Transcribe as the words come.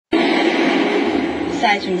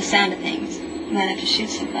Besides, from the sound of things, you might have to shoot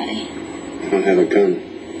somebody. I don't have a gun.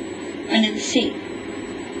 Under the seat.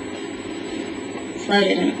 It's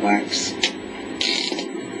loaded and it works.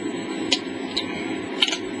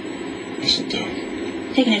 This'll do.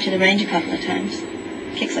 Taken it to the range a couple of times.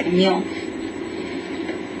 Kicks like a mule.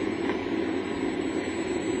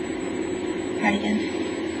 Cardigan,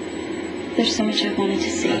 there's so much I've wanted to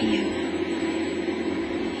say to you.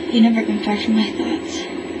 You've never been far from my thoughts.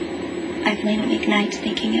 I've lain awake nights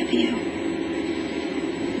thinking of you.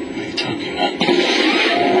 What are you talking about?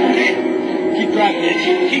 Keep driving,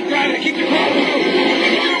 Nancy. Keep driving. Keep the car moving.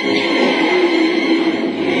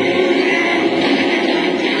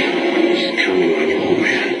 She's coming on you, old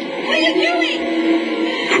man. What are you doing?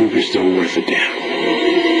 Prove you're still worth a damn.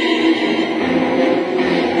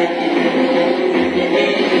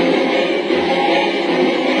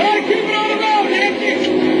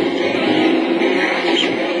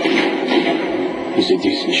 He's a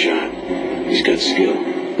decent shot. He's got skill,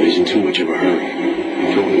 but he's in too much of a hurry.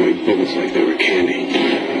 Throwing away bullets like they were candy.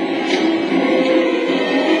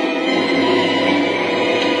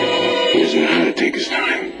 He doesn't know how to take his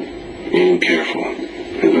time. Aim careful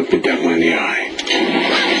and look the devil in the eye.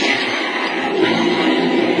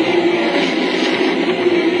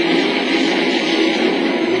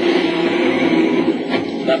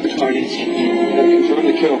 Stop the car, Nancy. Confirm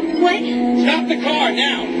the kill. What? Stop the car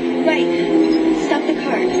now. Right. Stop the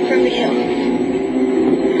car. Confirm the kill.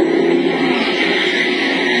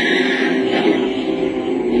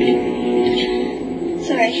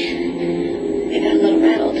 Sorry. I got a little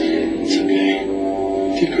rattled. It's okay.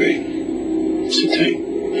 Did great. Sit tight.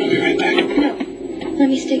 I'll be right back. No. Let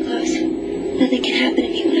me stay close. Nothing can happen to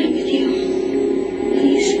me when I'm with you.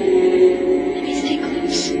 Please. Let me stay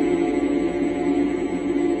close.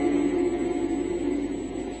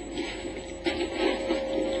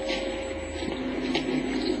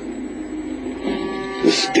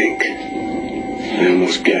 The stink. I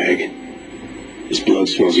almost gag. His blood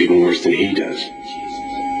smells even worse than he does.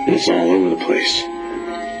 And it's all over the place.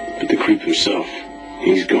 But the creep himself,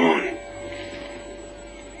 he's gone.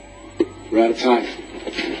 We're out of time.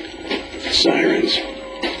 Sirens.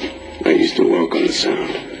 I used to welcome the sound.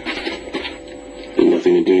 There's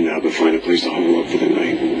nothing to do now but find a place to hole up for the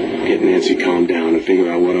night. Get Nancy calmed down and figure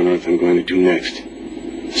out what on earth I'm going to do next.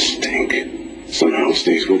 The stink somehow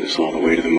stays with us all the way to the